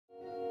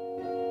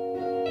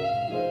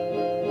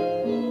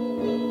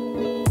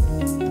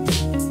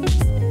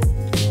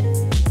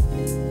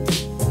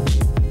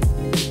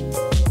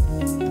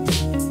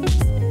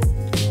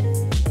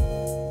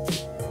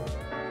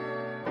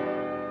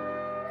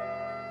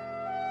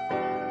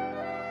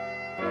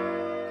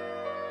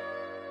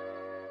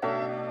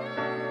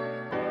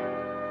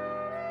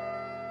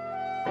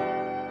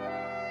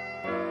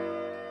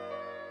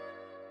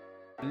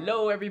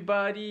Hello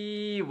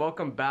everybody!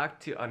 Welcome back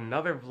to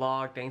another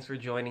vlog. Thanks for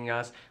joining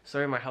us.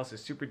 Sorry my house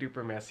is super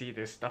duper messy.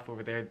 There's stuff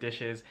over there,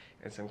 dishes,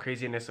 and some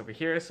craziness over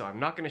here, so I'm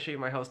not going to show you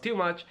my house too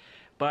much.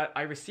 But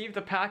I received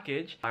a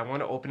package. I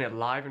want to open it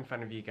live in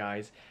front of you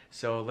guys.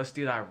 So let's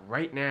do that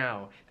right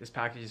now. This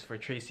package is for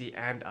Tracy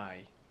and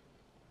I.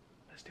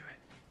 Let's do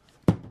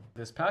it.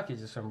 This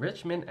package is from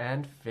Richmond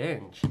and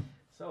Finch.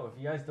 So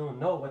if you guys don't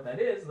know what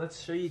that is,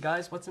 let's show you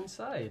guys what's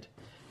inside.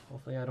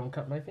 Hopefully I don't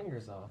cut my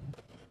fingers off.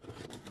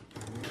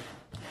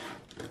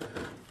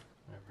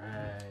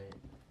 Alright.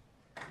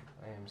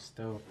 I am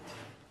stoked.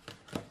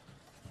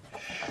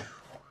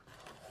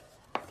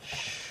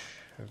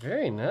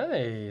 Very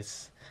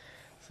nice.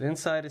 So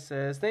inside it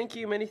says, "Thank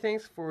you, many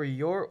thanks for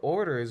your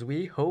orders.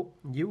 We hope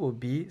you will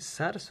be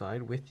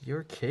satisfied with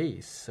your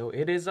case." So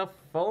it is a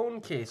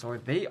phone case, or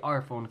they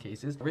are phone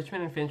cases.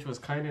 Richmond and Finch was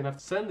kind enough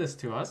to send this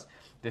to us.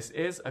 This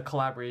is a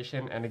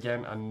collaboration, and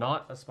again,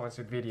 not a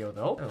sponsored video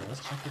though. Oh,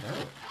 let's check it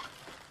out.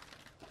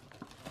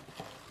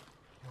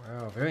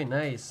 Wow, very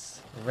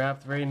nice.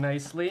 Wrapped very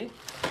nicely.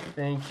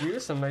 Thank you.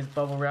 Some nice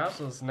bubble wrap,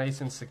 so it's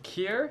nice and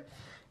secure.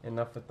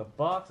 Enough with the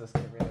box. Let's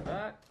get rid of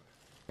that.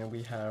 And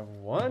we have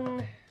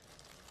 1,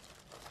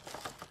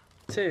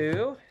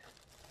 2,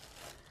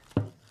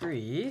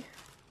 3,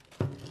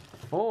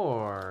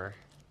 4.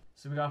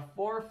 So we got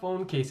 4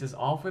 phone cases,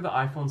 all for the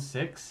iPhone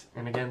 6.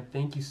 And again,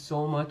 thank you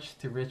so much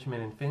to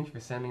Richmond and Finch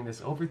for sending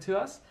this over to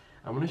us.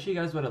 I'm going to show you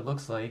guys what it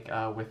looks like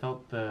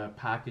without the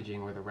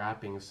packaging or the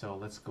wrapping. So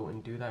let's go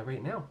and do that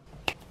right now.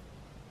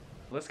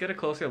 Let's get a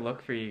closer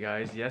look for you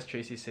guys. Yes,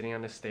 Tracy's sitting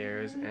on the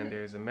stairs, and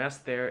there's a mess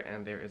there,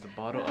 and there is a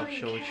bottle of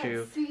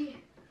shochu.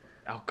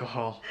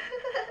 Alcohol.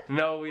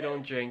 No, we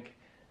don't drink.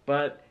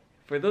 But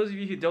for those of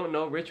you who don't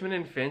know, Richmond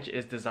and Finch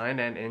is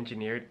designed and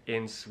engineered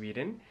in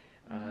Sweden.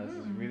 This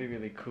is really,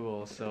 really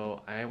cool.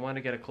 So I want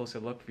to get a closer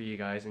look for you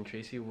guys, and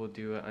Tracy will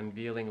do an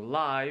unveiling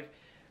live.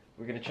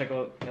 We're going to check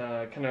out,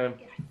 kind of,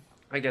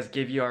 I guess,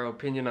 give you our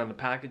opinion on the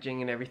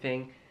packaging and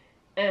everything,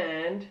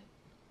 and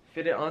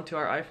fit it onto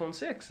our iPhone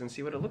 6 and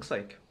see what it looks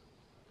like.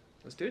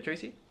 Let's do it,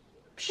 Tracy.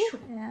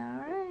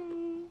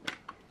 Alright.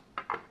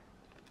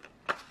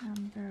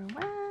 Number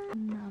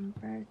 1,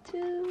 number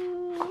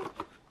 2.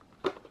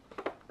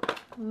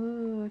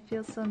 Ooh, it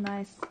feels so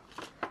nice.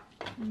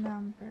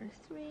 Number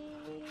 3.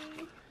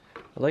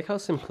 I like how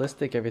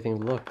simplistic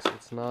everything looks.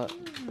 It's not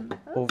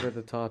over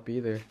the top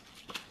either.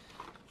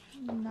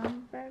 Number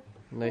 4.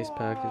 Nice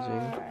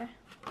packaging.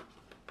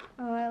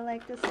 Oh, I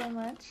like this so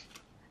much.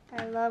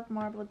 I love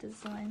marble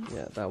designs.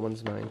 Yeah, that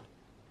one's mine.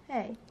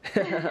 Hey.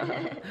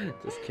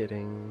 Just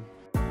kidding.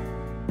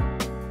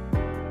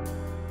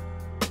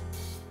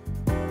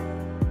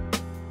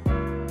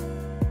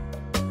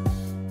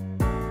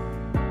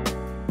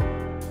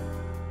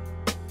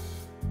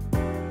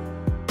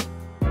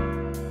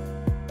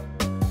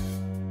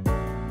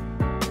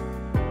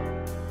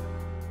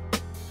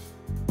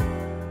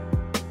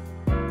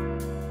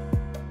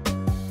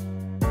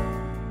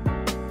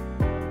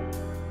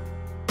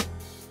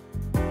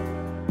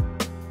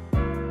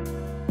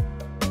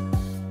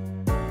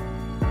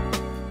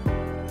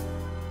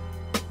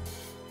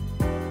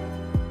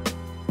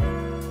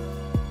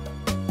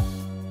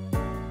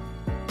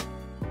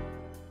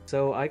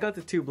 So I got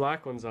the 2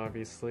 black ones,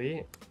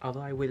 obviously,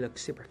 although I will look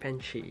super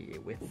fancy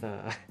with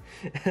the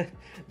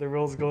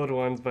rose gold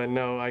ones, but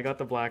no, I got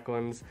the black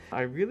ones.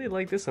 I really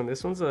like this one.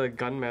 This one's a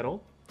gunmetal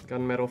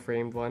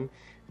framed one,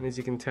 and as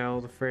you can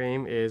tell, the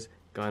frame is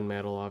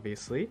gunmetal,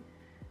 obviously.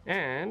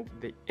 And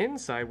the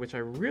inside, which I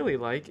really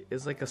like,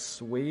 is like a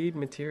suede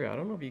material. I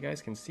don't know if you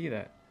guys can see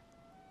that.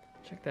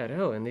 Check that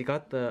out. And they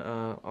got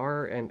the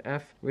R and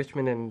F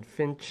Richmond and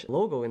Finch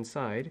logo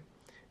inside.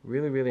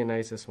 Really, really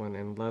nice, this one,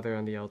 and leather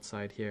on the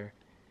outside here.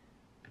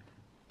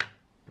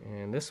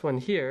 And this one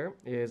here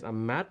is a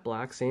matte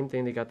black, same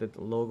thing, they got the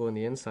logo on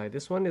the inside.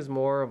 This one is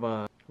more of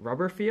a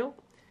rubber feel.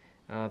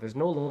 There's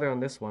no leather on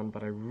this one,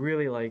 but I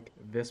really like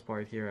this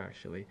part here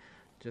actually.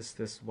 Just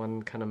this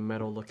one kind of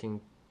metal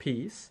looking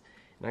piece.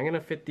 And I'm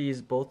gonna fit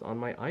these both on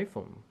my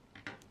iPhone.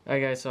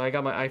 Alright guys, so I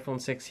got my iPhone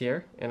 6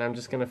 here, and I'm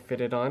just gonna fit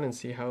it on and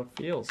see how it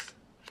feels.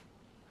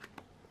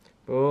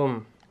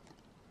 Boom.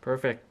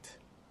 Perfect.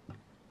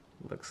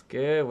 Looks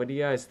good. What do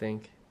you guys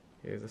think?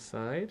 Here's the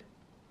side.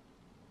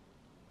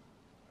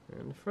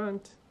 And the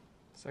front.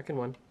 Second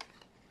one.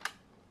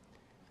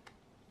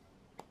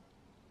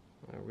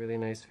 A really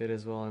nice fit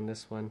as well on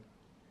this one.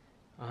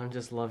 Oh, I'm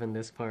just loving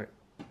this part.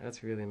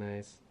 That's really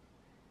nice.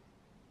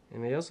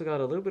 And they also got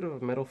a little bit of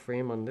a metal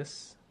frame on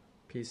this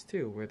piece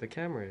too, where the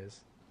camera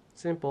is.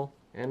 Simple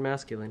and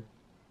masculine.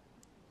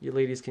 You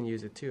ladies can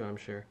use it too, I'm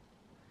sure.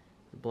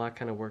 The black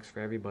kind of works for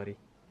everybody.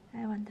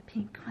 I want the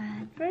pink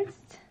one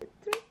first.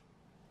 3.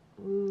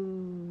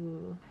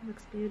 Ooh,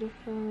 looks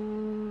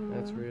beautiful.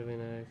 That's really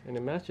nice. And it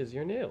matches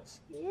your nails.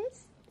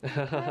 Yes.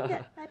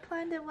 I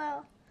planned it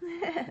well.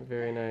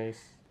 Very nice.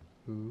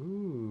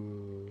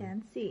 Ooh.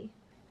 Fancy.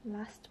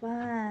 Last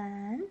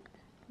one.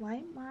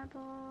 White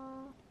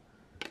marble.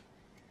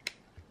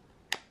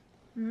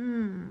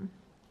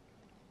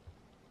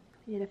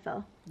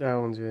 Beautiful. That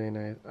one's really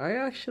nice. I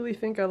actually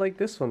think I like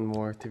this one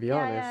more, to be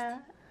honest. Yeah,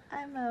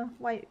 I'm a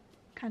white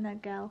kind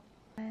of gal.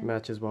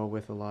 Matches well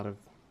with a lot of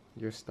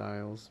your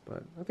styles,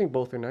 but I think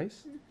both are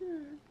nice.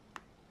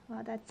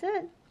 Well, that's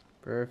it.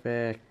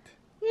 Perfect.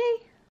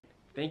 Yay!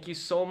 Thank you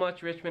so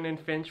much, Richmond and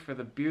Finch, for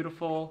the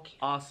beautiful,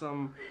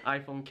 awesome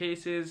iPhone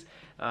cases.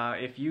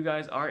 If you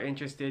guys are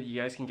interested,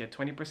 you guys can get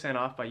 20%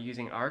 off by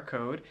using our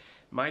code.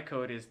 My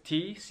code is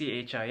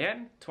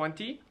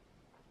TCHIN20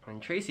 on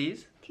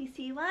Tracey's.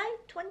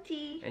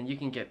 TCY20. And you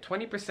can get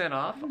 20%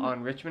 off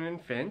on Richmond and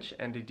Finch,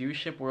 and they do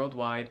ship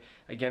worldwide.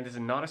 Again, this is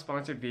not a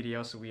sponsored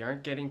video, so we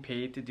aren't getting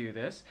paid to do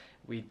this.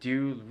 We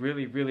do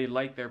really, really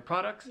like their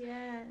products.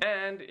 Yeah.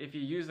 And if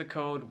you use the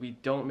code, we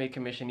don't make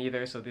commission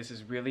either, so this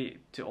is really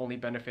to only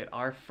benefit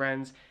our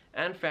friends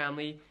and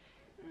family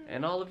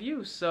and all of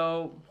you.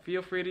 So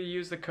feel free to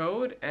use the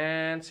code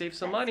and save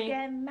some money.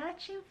 Get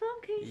matching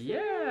phone cases.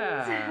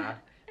 Yeah.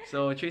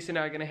 So Tracey and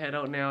I are gonna head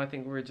out now. I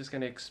think we're just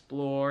gonna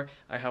explore.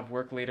 I have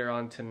work later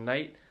on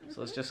tonight,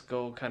 so let's just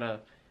go kind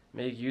of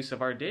make use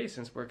of our day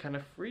since we're kind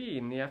of free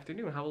in the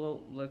afternoon. How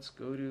about let's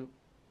go to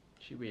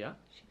Shibuya?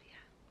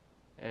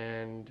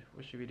 And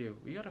what should we do?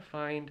 We gotta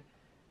find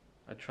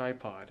a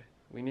tripod.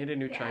 We need a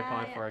new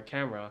tripod for our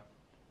camera.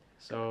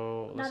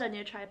 So not a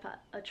new tripod,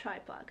 a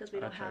tripod, because we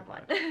don't have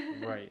one.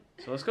 Right.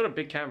 So let's go to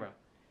big camera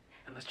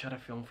and let's try to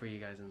film for you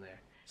guys in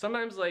there.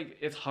 Sometimes like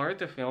it's hard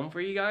to film for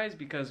you guys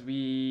because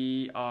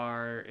we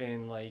are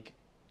in like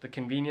the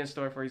convenience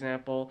store, for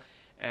example,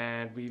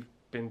 and we've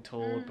been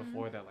told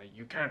before that like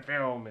you can't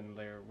film, and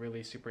they're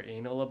really super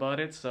anal about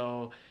it.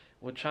 So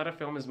we'll try to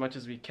film as much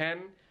as we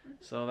can.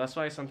 So that's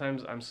why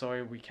sometimes I'm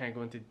sorry we can't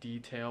go into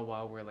detail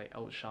while we're like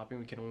out shopping.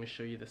 We can only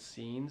show you the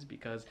scenes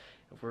because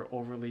if we're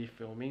overly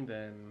filming,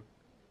 then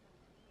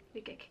we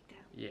get kicked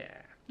out.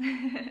 Yeah.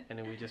 And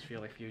then we just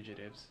feel like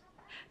fugitives,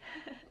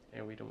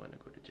 and we don't want to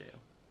go to jail.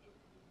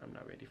 I'm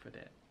not ready for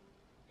that.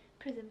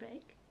 Prison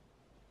break?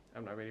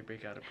 I'm not ready to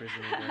break out of prison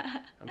either.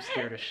 I'm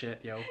scared of shit,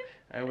 yo.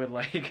 I would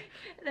like...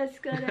 Let's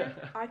go to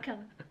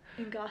Arkham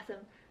in Gotham.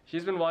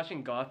 She's been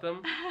watching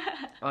Gotham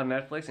on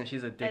Netflix and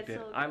she's addicted.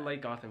 So I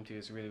like Gotham too.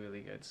 It's really,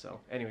 really good. So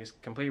anyways,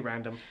 completely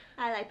random.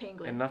 I like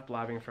Penguin. Enough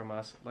blabbing from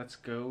us. Let's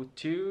go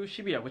to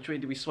Shibuya. Which way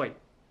do we swipe?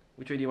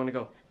 Which way do you want to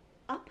go?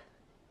 Up.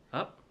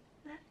 Up?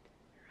 Left.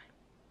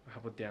 Right. How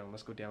about down?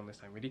 Let's go down this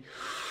time. Ready?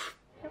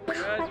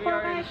 Guys, we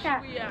are in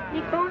Shibuya.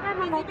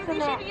 Busy.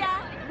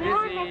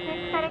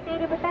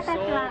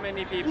 So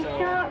many people.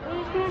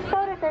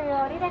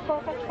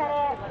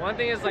 One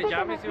thing is like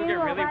Japanese people get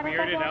really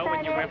weirded out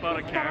when you whip out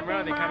a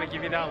camera. They kind of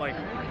give you that like,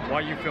 why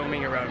are you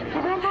filming around me?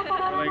 Or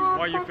like,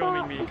 why are you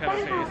filming me kind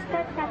of face.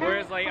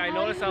 Whereas like I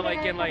notice that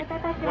like in like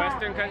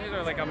Western countries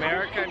or like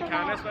America and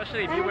Canada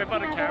especially, if you whip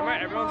out a camera,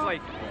 everyone's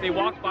like, they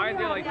walk by and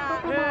they're like,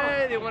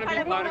 hey, they want to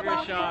be part of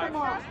your shot.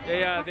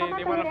 Yeah,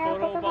 they want to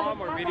photo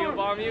bomb or video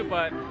bomb you,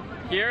 but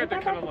here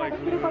they're kind of like a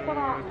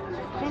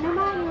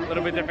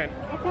little bit different.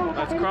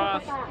 Let's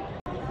cross.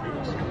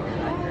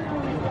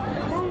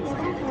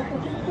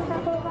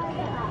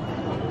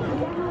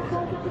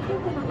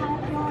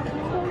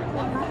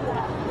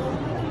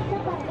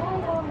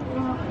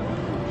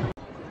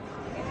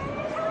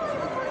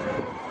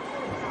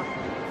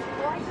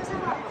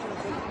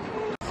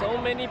 So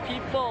many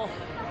people.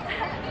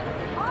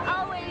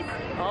 Always.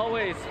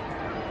 Always.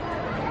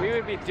 We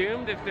would be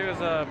doomed if there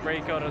was a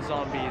breakout of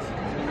zombies.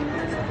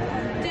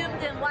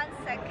 Doomed in 1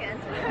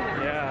 second.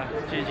 Yeah,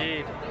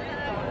 GG.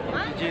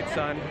 GG,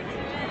 son.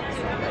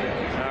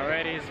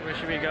 Alrighty, so where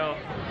should we go?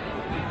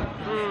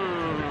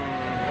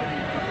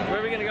 Where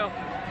are we gonna go?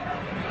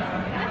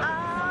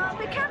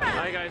 The camera.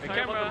 Hi guys,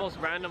 sorry about the most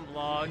random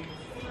vlog.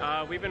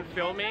 We've been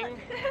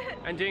filming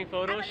and doing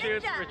photo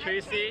shoots for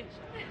Tracey.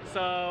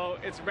 So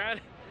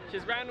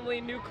she's randomly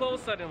new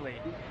clothes suddenly.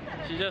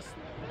 She just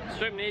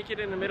stripped naked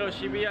in the middle of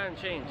Shibuya and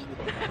changed.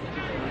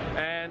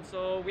 And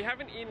so we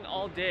haven't eaten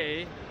all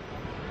day.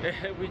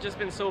 We've just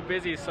been so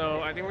busy,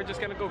 so I think we're just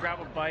gonna go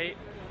grab a bite.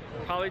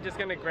 Probably just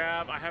gonna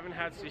grab, I haven't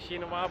had sushi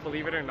in a while,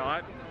 believe it or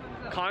not.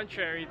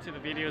 Contrary to the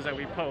videos that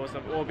we post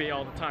of Obe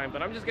all the time,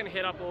 but I'm just gonna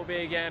hit up Obe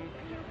again.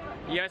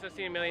 You guys have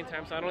seen it a million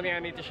times, so I don't think I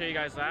need to show you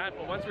guys that.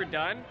 But once we're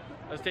done,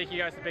 let's take you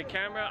guys to big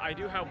camera. I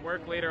do have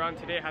work later on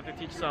today. I have to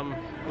teach some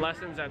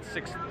lessons at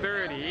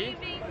 6:30.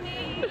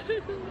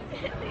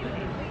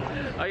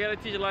 I gotta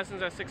teach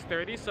lessons at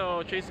 6:30,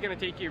 so Tracey's gonna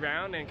take you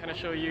around and kind of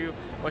show you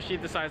what she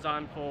decides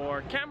on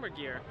for camera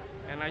gear.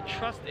 And I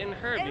trust in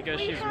her because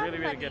she's really,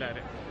 really good at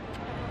it.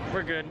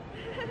 We're good.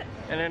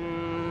 And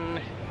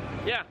then,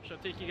 yeah, she'll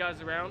take you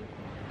guys around.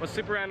 It was a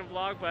super random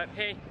vlog, but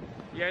hey,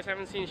 you guys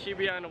haven't seen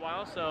Shibuya in a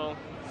while, so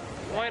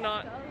why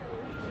not?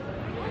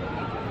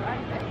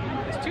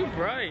 It's too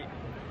bright.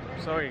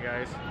 Sorry,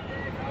 guys.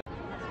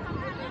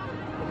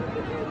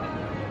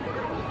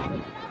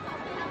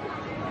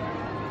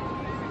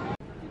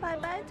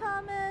 Bye-bye,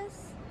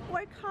 Thomas.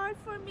 Work hard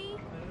for me.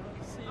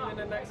 See you in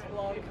the next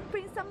vlog.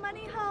 Bring some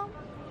money home.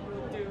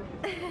 Will do.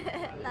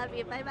 Love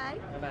you. Bye-bye.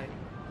 Bye-bye.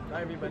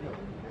 Bye, everybody.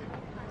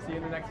 See you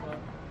in the next one.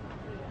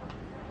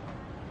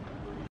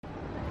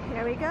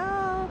 Here we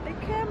go. Big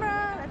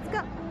camera. Let's Let's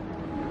go.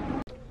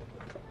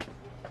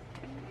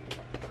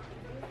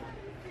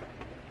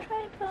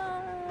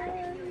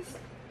 Tripods.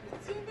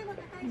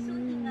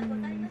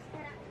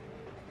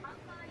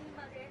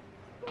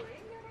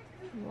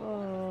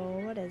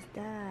 Whoa, what is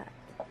that?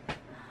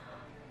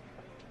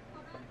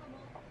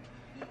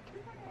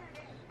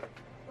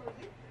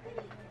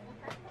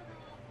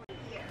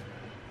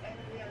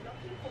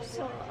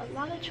 So a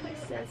lot of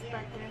choices,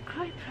 but they're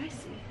quite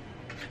pricey.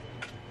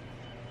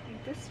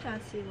 Like this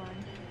fancy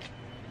one.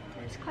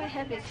 It's quite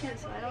heavy too,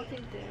 so I don't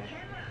think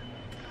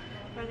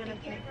we're gonna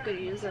make good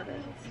use of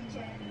it.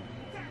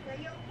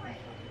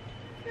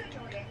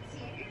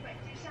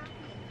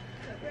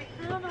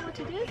 I don't know what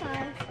to do,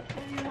 guys.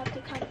 Maybe you have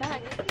to come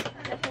back.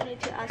 Definitely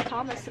need to ask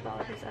Thomas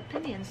about his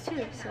opinions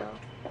too. So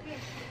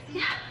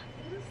yeah,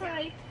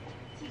 sorry,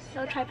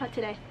 no tripod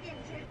today.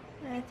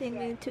 I think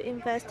we need to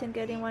invest in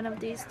getting one of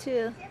these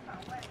too,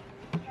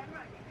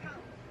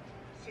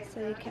 so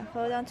you can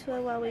hold on to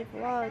it while we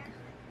vlog.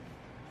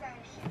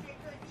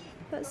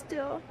 But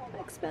still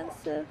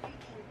expensive.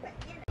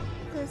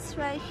 This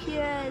right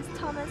here is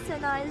Thomas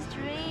and I's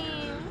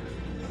dream.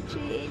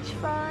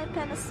 GH5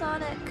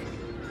 Panasonic.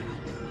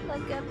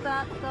 Look at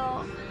that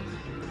though.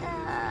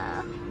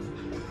 Ah,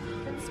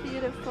 it's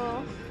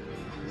beautiful.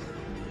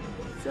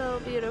 So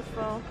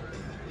beautiful.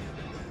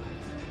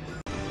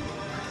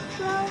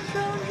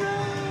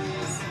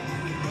 Drones!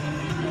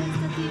 Here's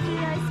the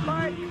DJI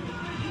Spark.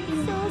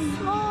 So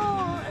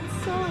small and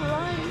so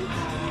light.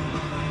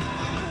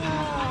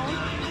 Wow.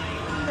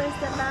 There's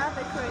the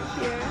Mavic right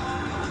here.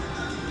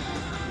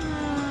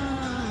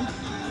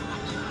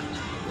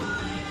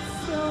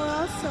 So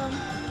awesome.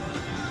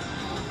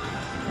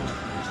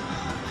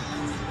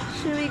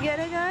 Should we get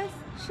it, guys?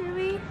 Should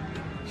we?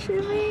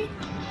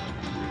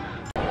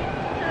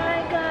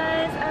 Alright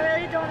guys, I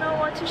really don't know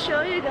what to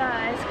show you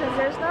guys because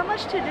there's not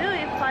much to do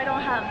if I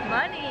don't have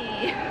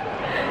money.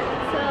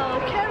 So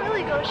can't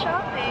really go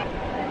shopping.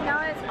 And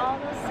now it's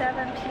almost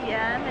 7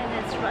 p.m.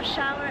 and it's rush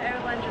hour.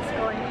 Everyone's just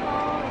going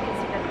home. You can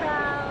see the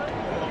crowd.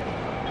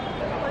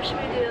 What should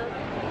we do?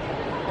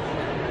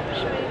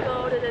 Should we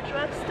go to the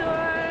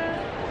drugstore?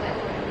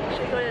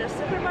 Should we go to the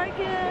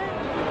supermarket?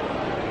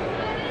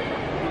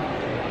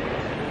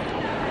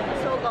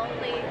 So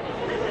lonely.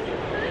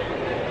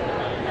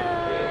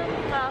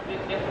 Well,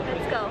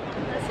 let's go.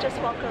 Let's just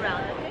walk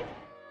around, okay?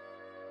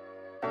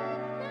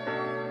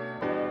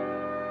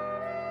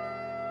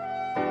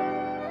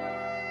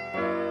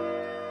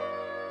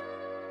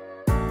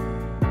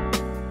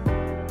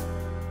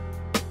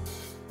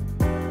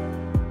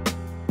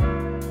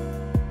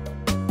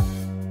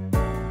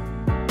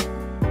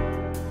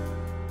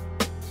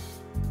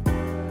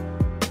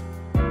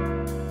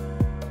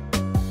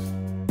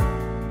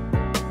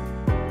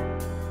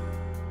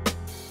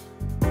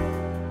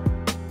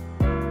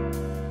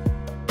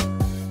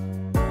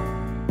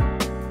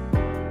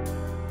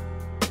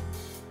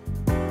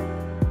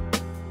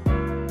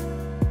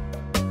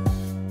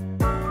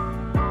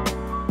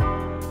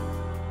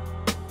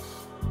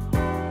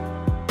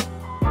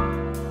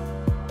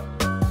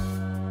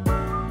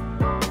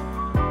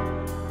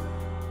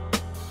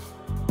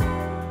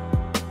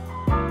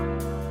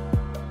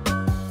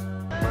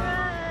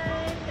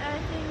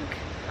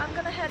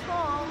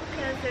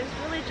 There's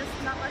really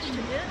just not much to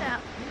do now,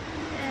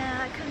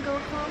 and I can go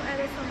home,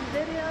 edit some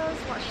videos,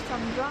 watch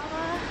some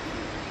drama,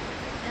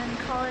 and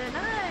call it a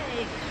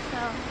night. So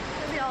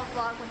maybe I'll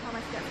vlog when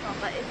Thomas gets home,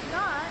 but if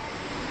not,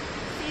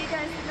 see you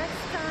guys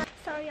next time.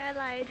 Sorry, I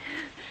lied.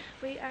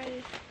 We are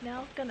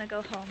now gonna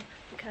go home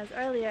because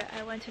earlier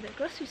I went to the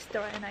grocery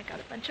store and I got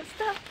a bunch of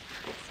stuff.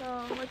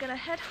 So we're gonna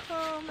head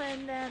home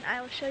and then I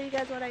will show you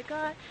guys what I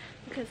got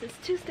because it's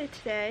Tuesday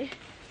today.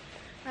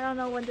 I don't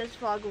know when this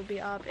vlog will be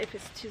up, if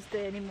it's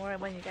Tuesday anymore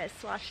when you guys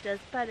watch this,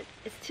 but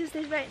it's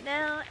Tuesday right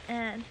now,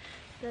 and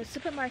the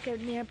supermarket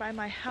nearby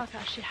my house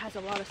actually has a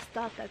lot of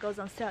stuff that goes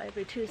on sale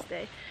every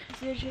Tuesday.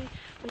 Usually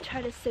we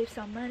try to save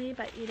some money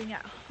by eating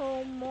at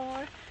home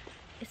more,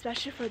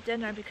 especially for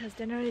dinner, because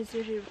dinner is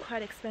usually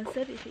quite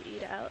expensive if you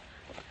eat out,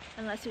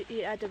 unless you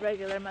eat at the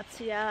regular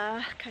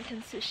Matsuya,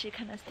 Kaiten sushi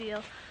kind of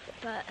deal.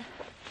 But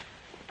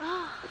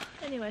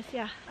anyways,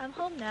 yeah, I'm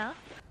home now.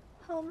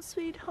 Home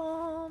sweet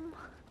home.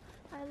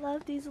 I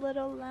love these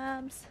little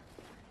lamps.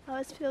 I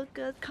always feel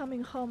good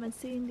coming home and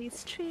seeing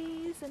these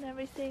trees and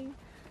everything.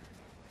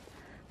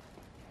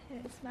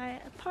 Here's my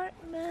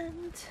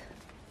apartment.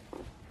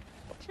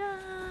 Ciao.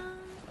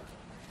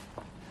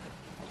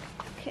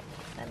 Okay,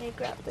 let me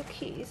grab the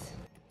keys.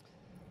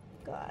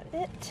 Got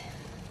it.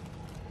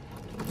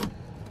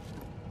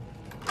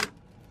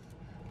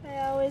 I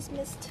always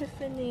miss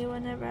Tiffany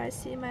whenever I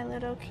see my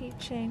little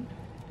keychain.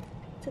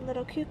 It's a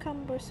little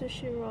cucumber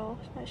sushi roll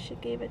that she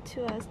gave it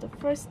to us the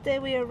first day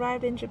we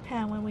arrived in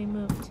Japan when we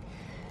moved,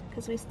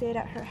 because we stayed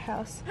at her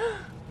house.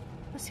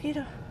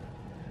 Mosquito,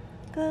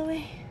 go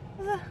away.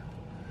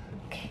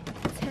 Okay,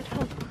 let's head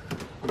home.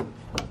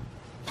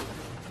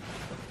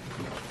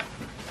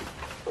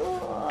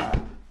 Oh.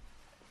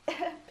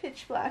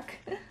 Pitch black.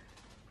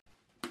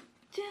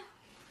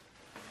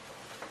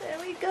 There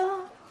we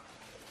go.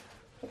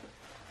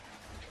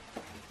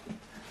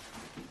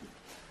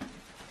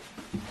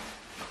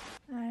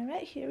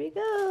 here we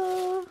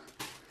go.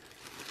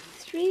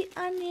 3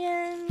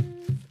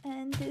 onions,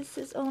 and this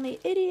is only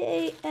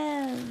 88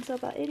 yen, so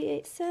about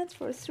 88 cents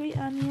for 3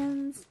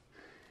 onions.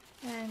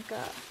 And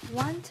got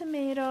 1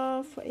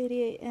 tomato for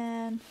 88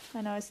 yen.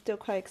 I know it's still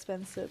quite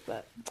expensive,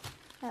 but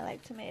I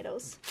like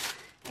tomatoes.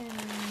 And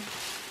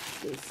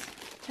this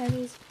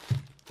Chinese,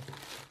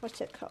 what's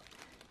it called?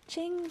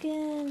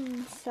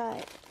 Chingin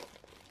side.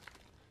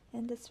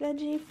 And this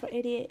veggie for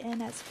 88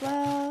 yen as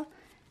well.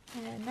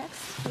 And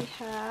next we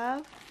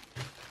have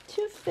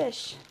 2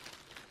 fish.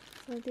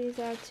 So these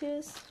are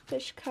 2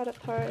 fish cut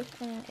apart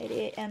and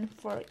 88 yen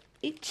for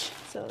each.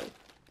 So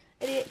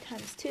 88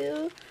 times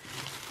 2.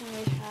 And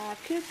we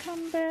have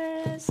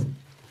cucumbers.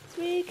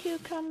 3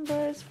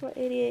 cucumbers for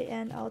 88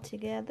 yen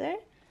altogether.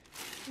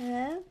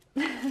 And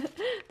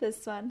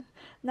this one,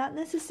 not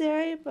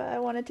necessary, but I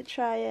wanted to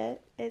try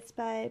it. It's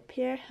by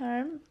Pierre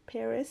Herme,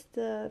 Paris,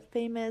 the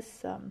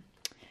famous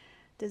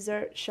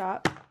dessert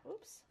shop.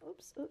 Oops,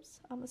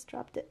 almost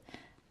dropped it.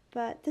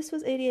 But this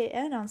was 88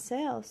 yen on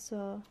sale,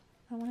 so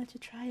I wanted to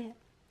try it.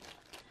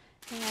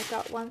 And I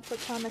got 1 for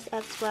Thomas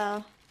as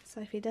well.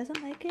 So if he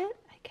doesn't like it,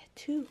 I get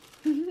 2.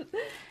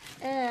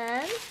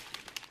 And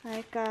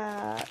I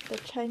got the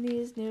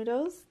Chinese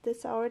noodles.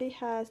 This already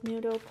has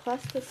noodle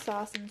plus the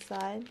sauce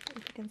inside,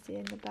 if you can see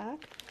in the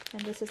back.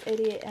 And this is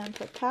 88 yen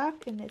per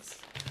pack, and it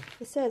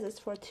says it's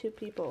for 2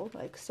 people,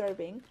 like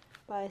serving.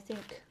 But I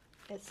think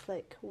it's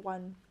like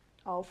 1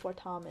 all for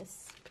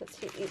Thomas, because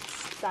he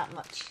eats that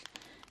much.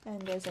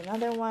 And there's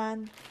another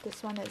one.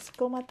 This one is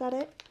goma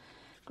tare.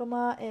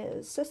 Goma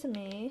is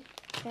sesame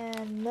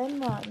and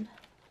lemon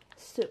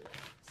soup.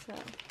 So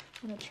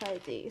I'm gonna try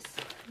these.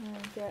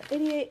 And they're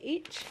 88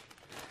 each.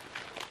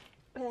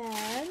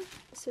 And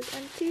this is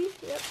empty.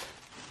 Yep.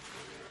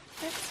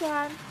 Next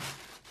one.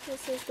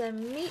 This is the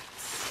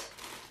meats.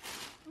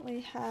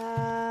 We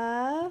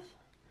have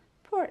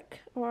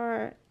pork,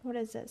 or what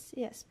is this?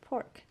 Yes,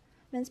 pork.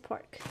 Minced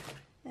pork.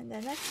 And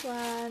the next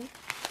one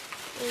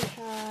we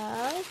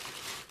have,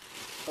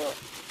 oh,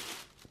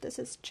 this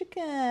is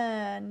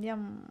chicken.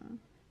 Yum.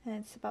 And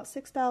it's about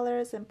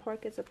 $6, and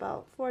pork is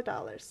about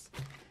 $4.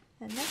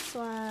 And next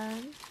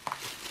one,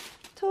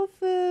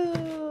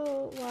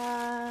 tofu.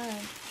 1,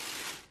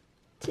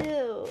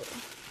 2,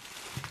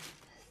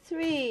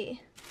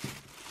 3,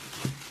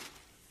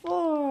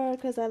 4,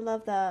 because I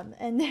love them.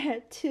 And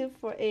they're 2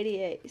 for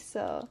 88.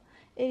 So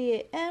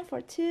 88 yen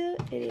for 2,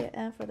 88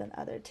 yen for the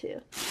other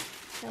 2.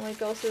 And we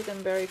go through them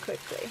very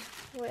quickly.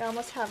 We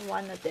almost have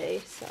 1 a day,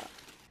 so.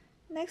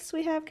 Next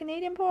we have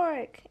Canadian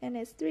pork, and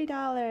it's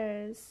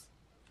 $3.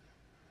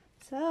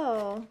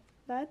 So,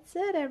 that's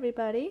it,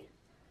 everybody.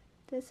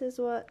 This is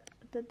what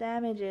the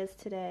damage is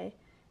today.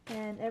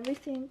 And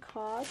everything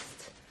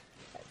cost,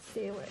 let's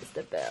see, where's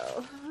the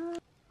bill?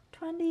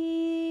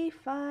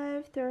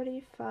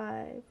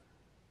 $25.35.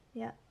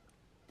 Yeah,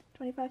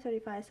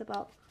 $25.35 is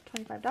about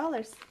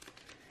 $25.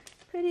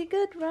 Pretty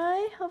good,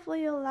 right?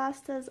 Hopefully it'll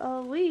last us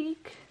all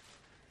week,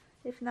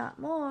 if not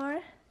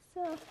more.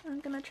 So I'm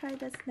gonna try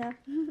this now.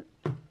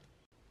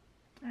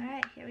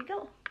 Alright, here we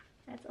go.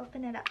 Let's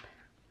open it up.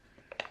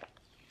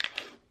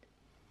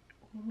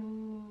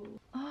 Ooh.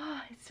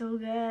 Oh, it's so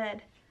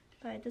good.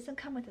 But it doesn't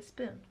come with a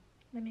spoon.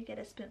 Let me get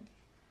a spoon.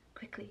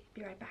 Quickly,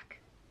 be right back.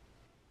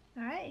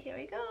 Alright, here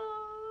we go.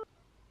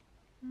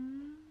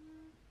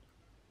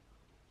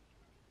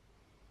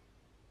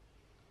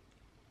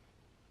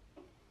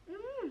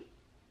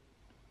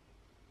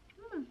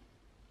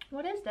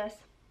 What is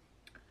this?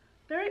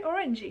 Very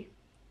orangey.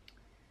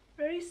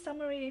 Very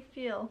summery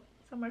feel.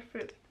 Summer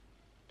fruit.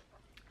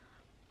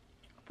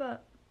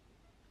 But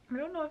I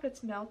don't know if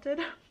it's melted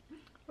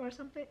or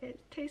something. It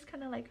tastes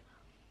kind of like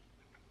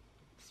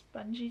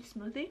spongy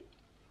smoothie.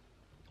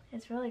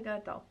 It's really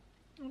good though.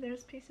 And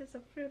there's pieces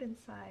of fruit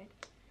inside.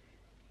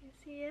 You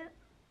see it?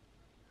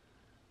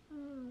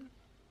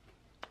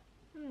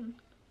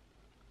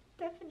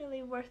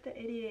 Definitely worth the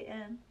 88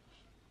 yen.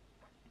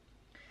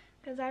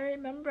 Because I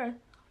remember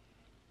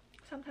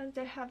sometimes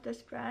they have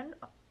this brand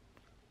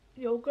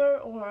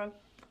yogurt or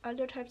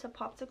other types of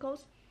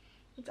popsicles.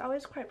 It's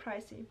always quite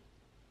pricey.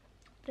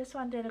 This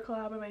one did a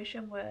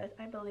collaboration with,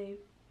 I believe,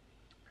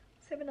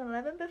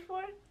 7-Eleven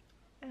before,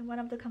 and one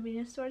of the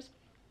convenience stores.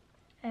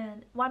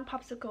 And one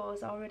popsicle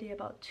is already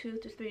about $2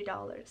 to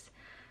 $3,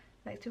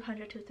 like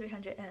 200 to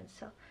 300 yen.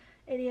 So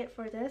 88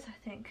 for this, I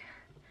think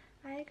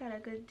I got a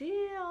good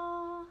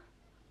deal.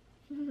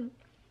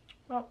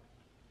 Well,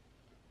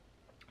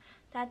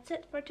 that's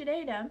it for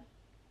today then.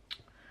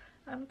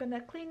 I'm gonna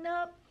clean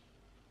up,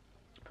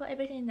 put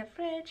everything in the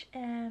fridge,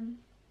 and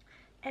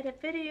edit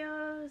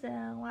videos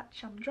and watch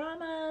some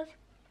dramas.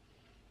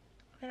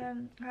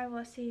 And I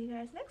will see you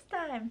guys next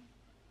time.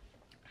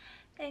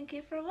 Thank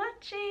you for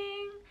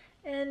watching.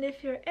 And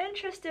if you're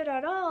interested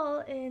at all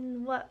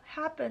in what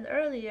happened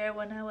earlier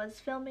when I was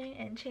filming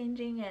and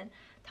changing and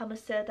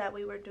Thomas said that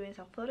we were doing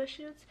some photo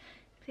shoots,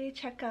 please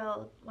check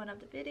out one of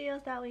the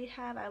videos that we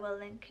have. I will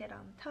link it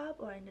on top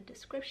or in the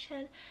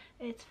description.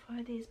 It's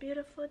for these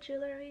beautiful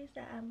jewelries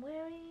that I'm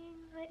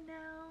wearing right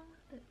now.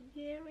 The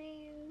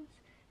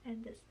earrings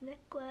and this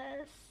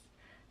necklace.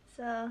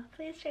 So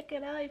please check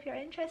it out if you're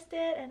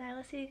interested, and I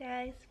will see you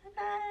guys. Bye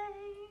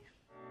bye!